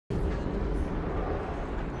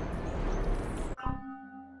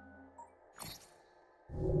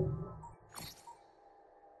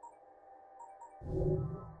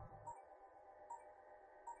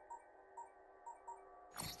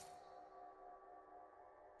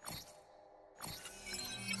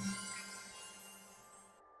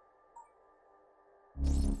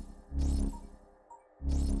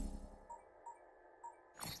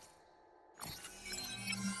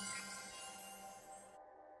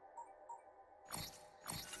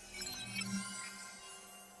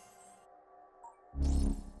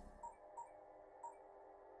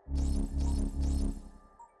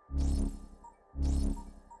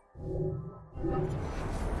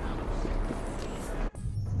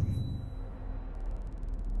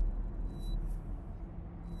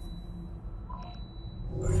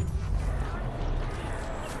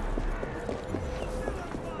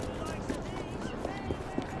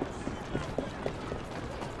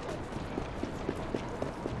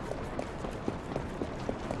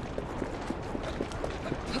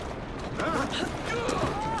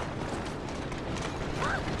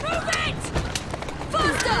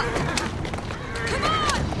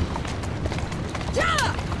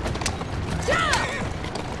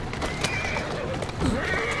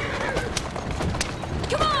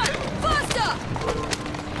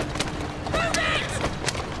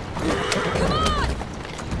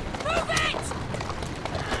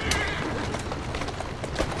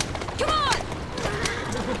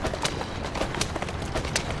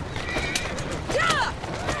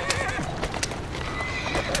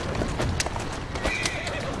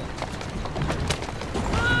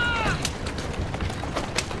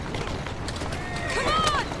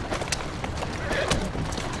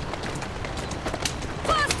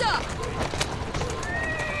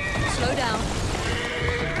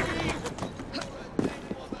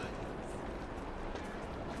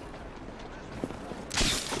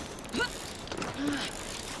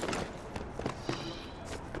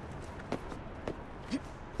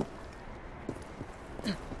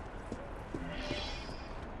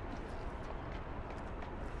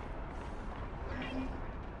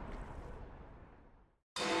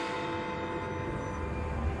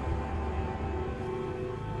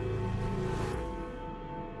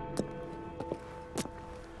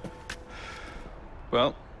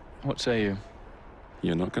Well, what say you?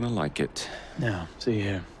 You're not gonna like it. Now, see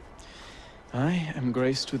here. I am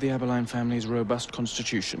graced with the Aberline family's robust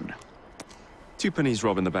constitution. 2 pennies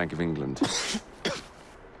robbing the Bank of England.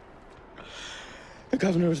 The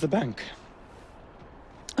governor of the bank.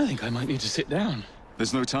 I think I might need to sit down.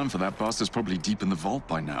 There's no time for that. Bastard's probably deep in the vault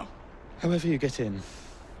by now. However you get in,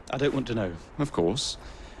 I don't want to know. Of course.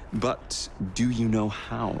 But do you know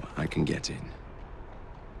how I can get in?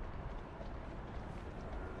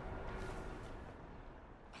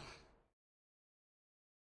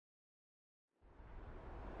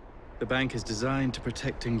 The bank is designed to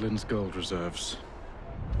protect England's gold reserves.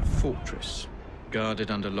 A fortress, guarded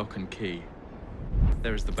under lock and key.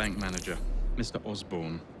 There is the bank manager, Mr.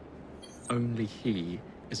 Osborne. Only he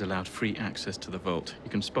is allowed free access to the vault. You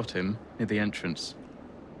can spot him near the entrance.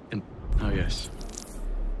 And, oh yes,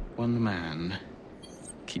 one man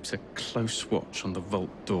keeps a close watch on the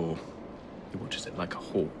vault door. He watches it like a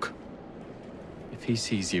hawk. If he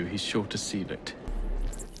sees you, he's sure to seal it.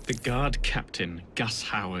 The guard captain, Gus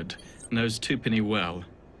Howard, knows Twopenny well.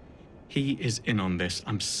 He is in on this,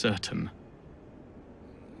 I'm certain.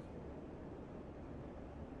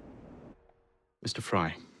 Mr.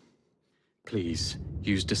 Frye, please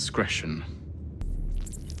use discretion.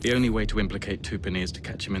 The only way to implicate Twopenny is to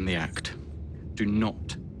catch him in the act. Do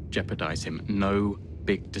not jeopardize him. No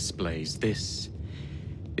big displays. This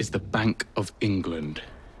is the Bank of England.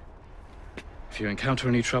 If you encounter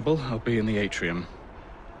any trouble, I'll be in the atrium.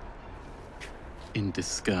 In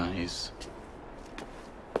disguise.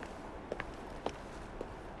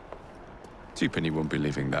 2 penny won't be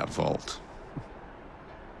leaving that vault.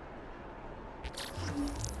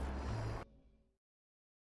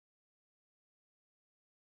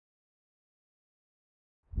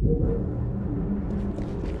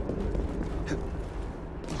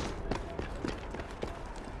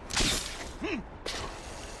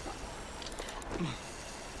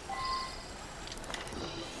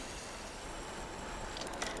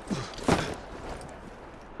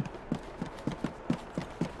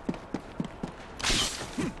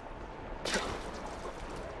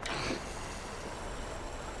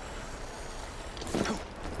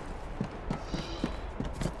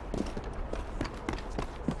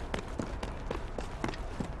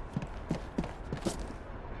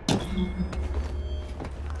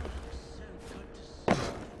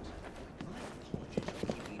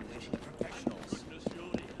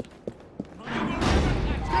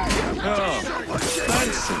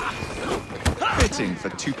 waiting for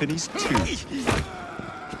two pennies too.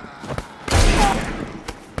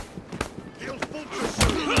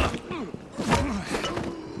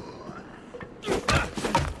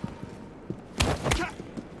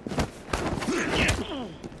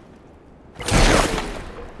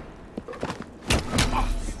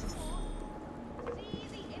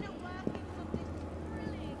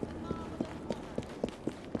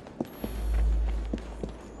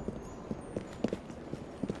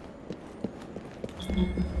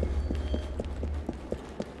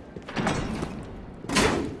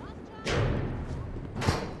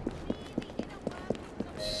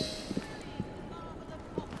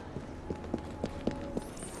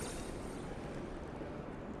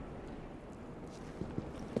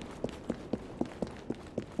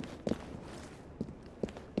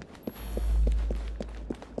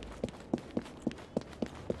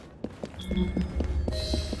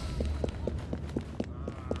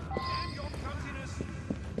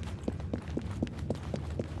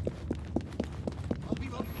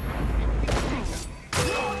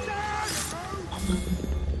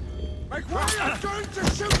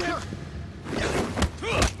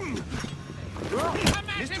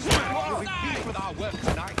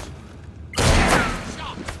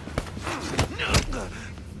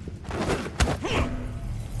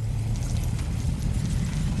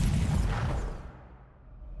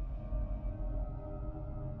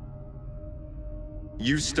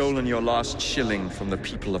 You've stolen your last shilling from the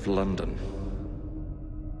people of London.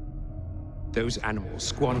 Those animals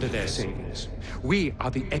squander their savings. We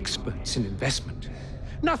are the experts in investment.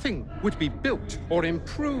 Nothing would be built or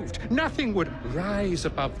improved. Nothing would rise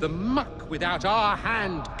above the muck without our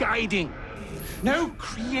hand guiding. No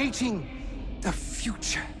creating the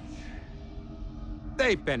future.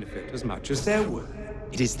 They benefit as much as their work.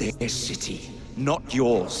 It is their city, not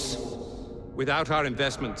yours. Without our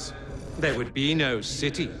investments, there would be no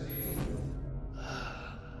city.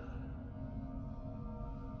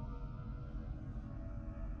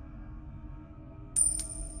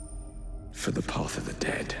 For the path of the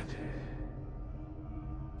dead.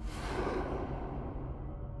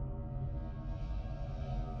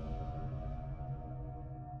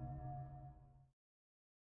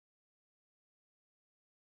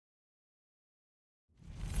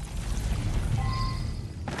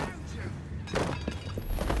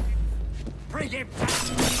 Bring him back!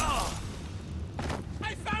 Oh.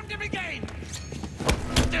 I found him again!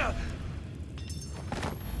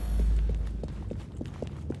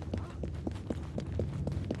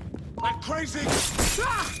 I'm crazy!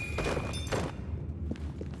 Ah!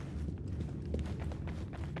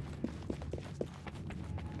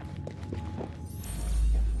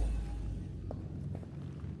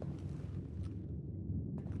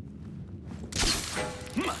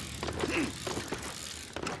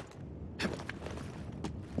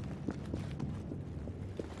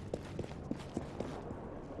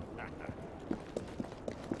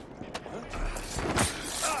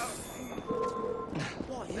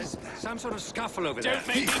 Some sort of scuffle over there. Don't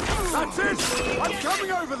make me... That's it! I'm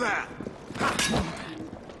coming over there!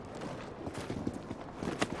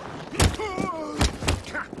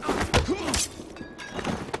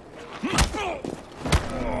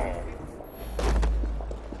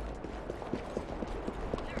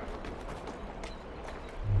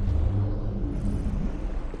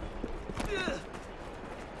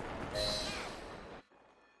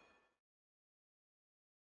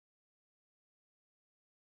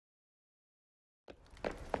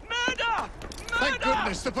 Thank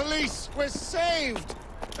goodness, the police! We're saved!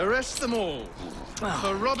 Arrest them all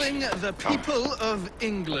for robbing the people of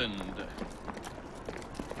England.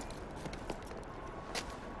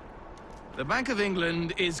 The Bank of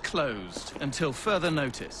England is closed until further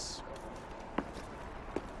notice.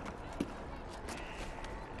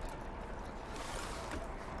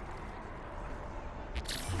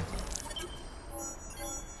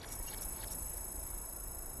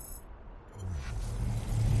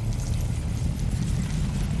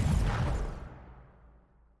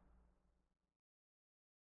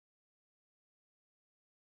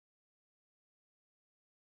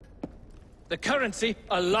 The currency,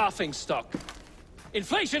 a laughingstock.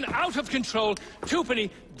 Inflation out of control,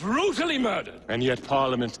 twopenny brutally murdered. And yet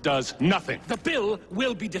Parliament does nothing. The bill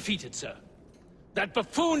will be defeated, sir. That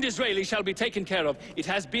buffoon Disraeli shall be taken care of. It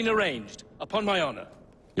has been arranged, upon my honor.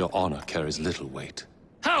 Your honor carries little weight.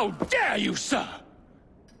 How dare you, sir!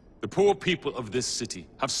 The poor people of this city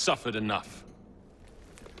have suffered enough.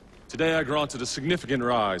 Today I granted a significant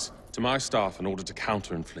rise to my staff in order to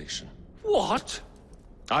counter inflation. What?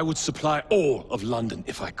 I would supply all of London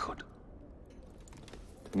if I could.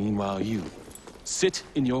 Meanwhile, you Sit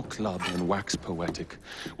in your club and wax poetic,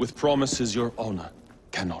 with promises your honor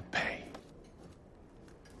cannot pay.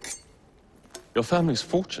 Your family's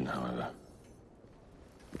fortune, however.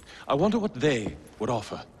 I wonder what they would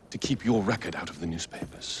offer to keep your record out of the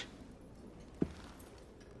newspapers.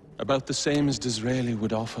 About the same as Disraeli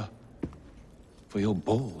would offer for your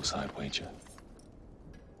balls, I'd wager.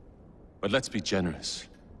 But let's be generous.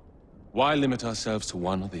 Why limit ourselves to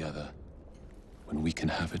one or the other, when we can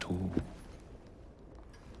have it all?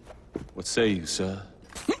 What say you, sir?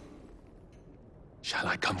 Shall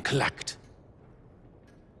I come collect?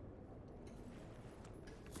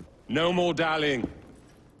 No more dallying.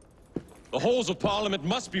 The halls of Parliament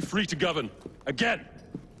must be free to govern. Again.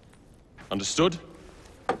 Understood?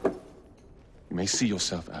 You may see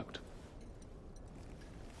yourself out.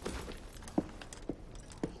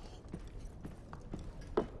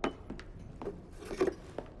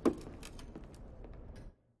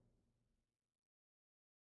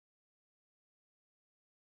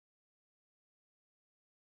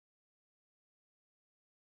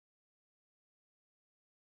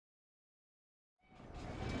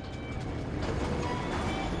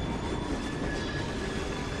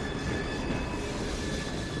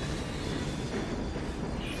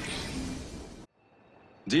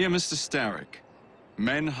 Dear Mr. Starrick,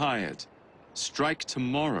 men hired. Strike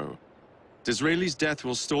tomorrow. Disraeli's death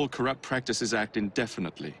will stall Corrupt Practices Act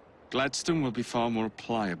indefinitely. Gladstone will be far more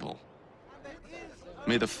pliable.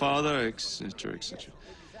 May the father, etc., etc.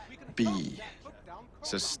 B.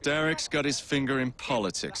 So Starrick's got his finger in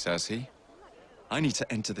politics, has he? I need to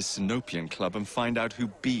enter the Sinopian Club and find out who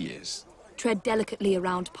B is. Tread delicately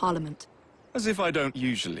around Parliament. As if I don't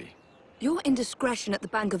usually. Your indiscretion at the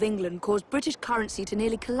Bank of England caused British currency to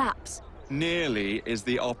nearly collapse. Nearly is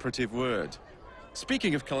the operative word.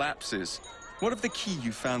 Speaking of collapses, what of the key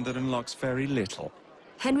you found that unlocks very little?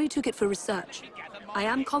 Henry took it for research. I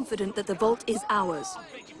am confident that the vault is ours.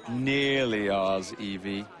 Nearly ours,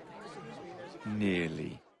 Evie.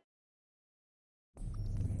 Nearly.